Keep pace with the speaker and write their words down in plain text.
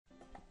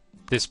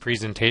This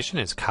presentation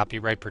is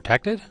copyright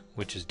protected,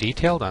 which is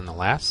detailed on the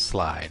last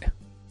slide.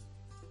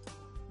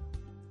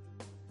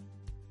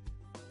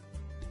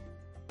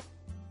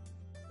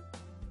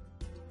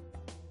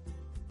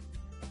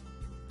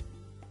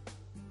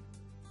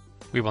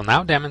 We will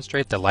now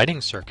demonstrate the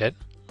lighting circuit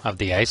of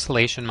the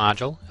isolation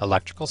module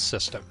electrical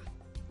system.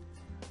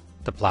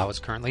 The plow is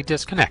currently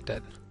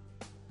disconnected.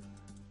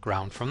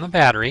 Ground from the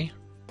battery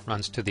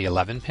runs to the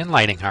 11-pin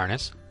lighting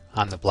harness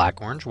on the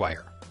black-orange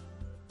wire.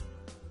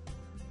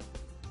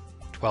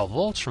 12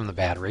 volts from the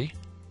battery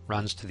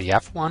runs to the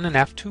F1 and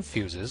F2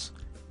 fuses,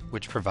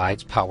 which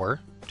provides power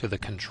to the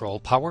control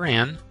power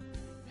in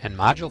and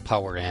module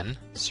power in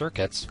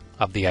circuits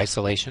of the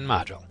isolation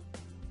module.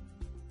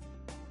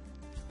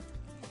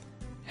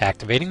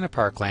 Activating the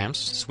park lamps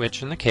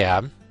switch in the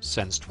cab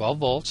sends 12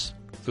 volts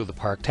through the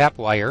park tap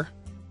wire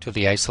to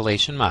the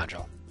isolation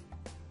module.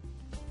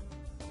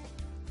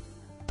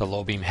 The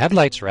low beam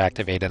headlights are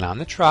activated on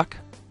the truck,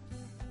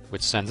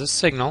 which sends a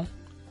signal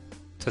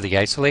to the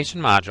isolation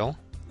module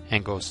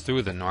and goes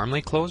through the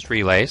normally closed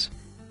relays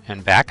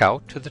and back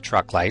out to the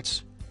truck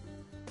lights,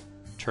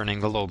 turning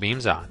the low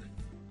beams on.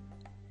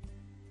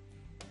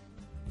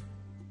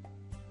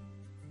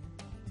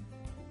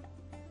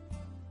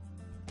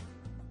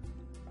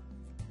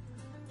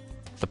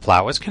 The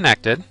plow is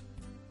connected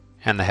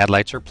and the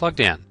headlights are plugged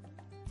in,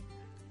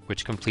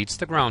 which completes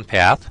the ground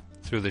path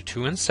through the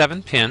 2 and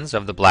 7 pins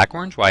of the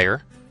black-orange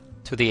wire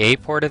to the A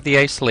port of the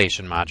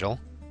isolation module,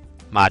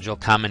 module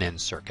common in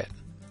circuit.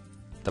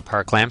 The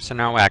park lamps are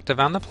now active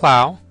on the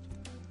plow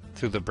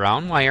through the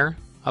brown wire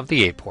of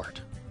the A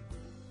port.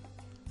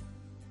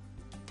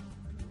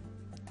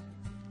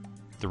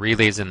 The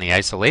relays in the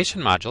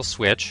isolation module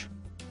switch,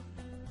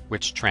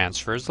 which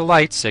transfers the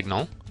light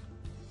signal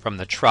from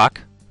the truck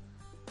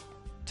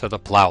to the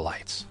plow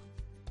lights,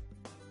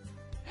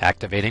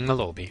 activating the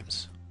low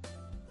beams.